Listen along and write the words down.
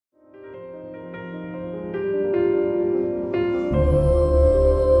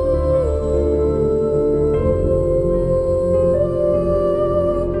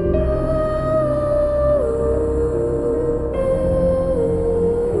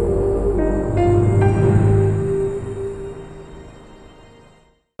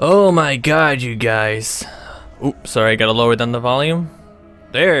my god, you guys. Oops, sorry, I gotta lower down the volume.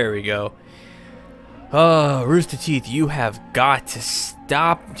 There we go. Oh, Rooster Teeth, you have got to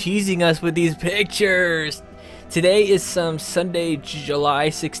stop teasing us with these pictures. Today is Sunday, July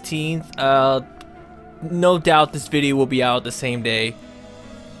 16th. No doubt this video will be out the same day.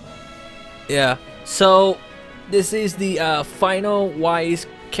 Yeah, so this is the final Weiss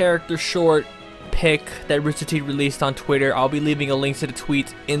Character short pic that Rooster Teeth released on Twitter. I'll be leaving a link to the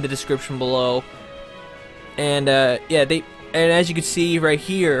tweet in the description below. And yeah, and as you can see right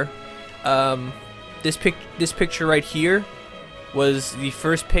here, this picture right here was the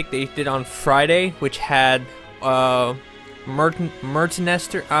first pic they did on Friday, which had Mertenester.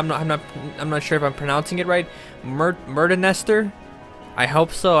 I'm not sure if I'm pronouncing it right. Mertenester. I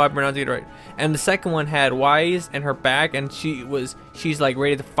hope so. I'm pronouncing it right. And the second one had Weiss and her back, and she's like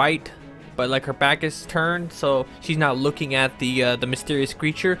ready to fight, but like her back is turned, so she's not looking at the mysterious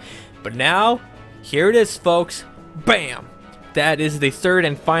creature. But now, here it is, folks. Bam! That is the third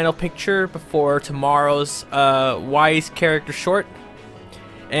and final picture before tomorrow's Weiss character short.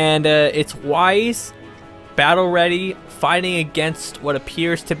 And it's Weiss, battle ready, fighting against what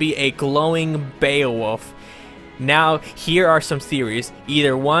appears to be a glowing Beowulf. Now, here are some theories.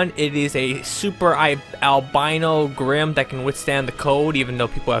 Either one, it is a super albino Grimm that can withstand the cold, even though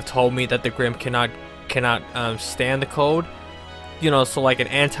people have told me that the Grimm cannot stand the cold. You know, so like an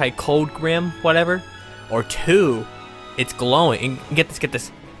anti-cold Grimm, whatever. Or two, it's glowing. And get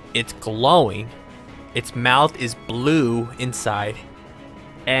this. It's glowing. Its mouth is blue inside.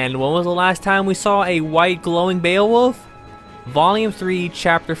 And when was the last time we saw a white glowing Beowulf? Volume 3,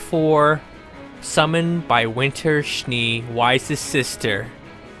 Chapter 4. Summoned by Winter Schnee, Weiss's sister.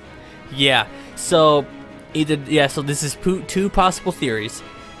 Yeah, so so this is two possible theories.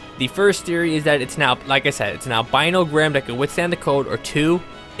 The first theory is that it's now, like I said, it's an albino Grimm that can withstand the cold, or two,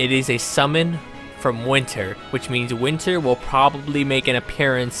 it is a summon from Winter, which means Winter will probably make an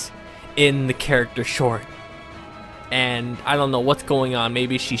appearance in the character short. And I don't know what's going on.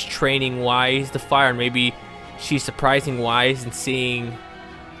 Maybe she's training Weiss to fire, maybe she's surprising Weiss and seeing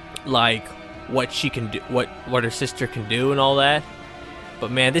like what she can do, what her sister can do and all that.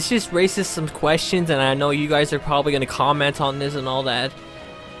 But man, this just raises some questions, and I know you guys are probably going to comment on this and all that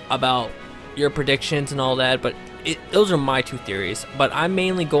about your predictions and all that, but those are my two theories. But I'm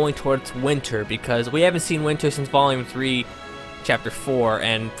mainly going towards Winter because we haven't seen Winter since Volume 3, Chapter 4,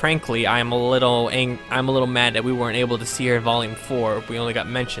 and frankly, I'm a little mad that we weren't able to see her in Volume 4. We only got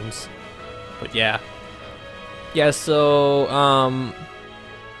mentions. But yeah, so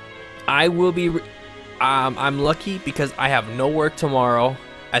I will be, I'm lucky because I have no work tomorrow.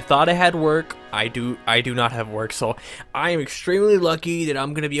 I thought I had work. I do not have work, so I am extremely lucky that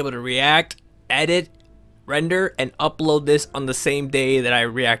I'm going to be able to react, edit, render, and upload this on the same day that I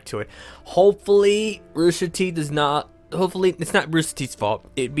react to it. Hopefully, Rooster Teeth does not, hopefully, it's not Rooster Teeth's fault.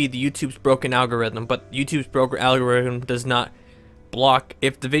 It'd be the YouTube's broken algorithm, but YouTube's broken algorithm does not block.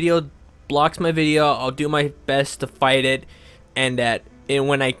 If the video blocks my video, I'll do my best to fight it, and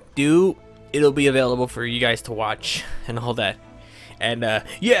when I do, it'll be available for you guys to watch and all that. And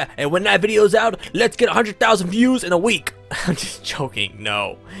yeah, and when that video's out, let's get 100,000 views in a week. I'm just joking.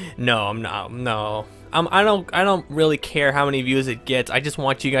 No, I'm not. No, I don't really care how many views it gets. I just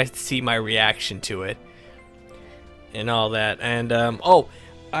want you guys to see my reaction to it and all that. And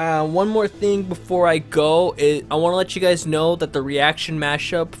one more thing before I go is I want to let you guys know that the reaction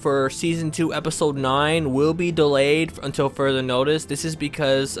mashup for Season 2 Episode 9 will be delayed until further notice. This is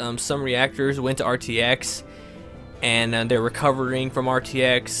because some reactors went to RTX and they're recovering from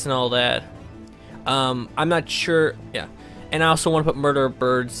RTX and all that. I'm not sure. Yeah, and I also want to put Murder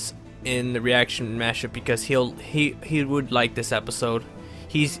Birds in the reaction mashup because he would like this episode.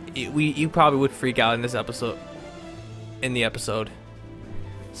 You probably would freak out in this episode.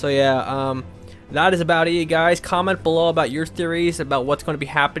 So yeah, that is about it, guys. Comment below about your theories about what's going to be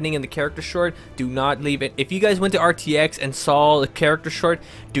happening in the character short. Do not leave it. If you guys went to RTX and saw the character short,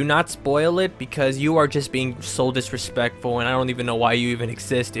 do not spoil it because you are just being so disrespectful, and I don't even know why you even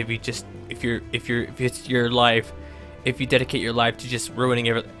exist if it's your life, if you dedicate your life to just ruining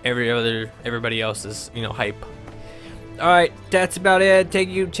everybody else's, you know, hype. Alright, that's about it.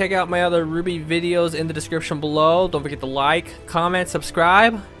 Check out my other RWBY videos in the description below. Don't forget to like, comment,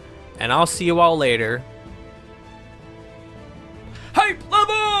 subscribe, and I'll see you all later.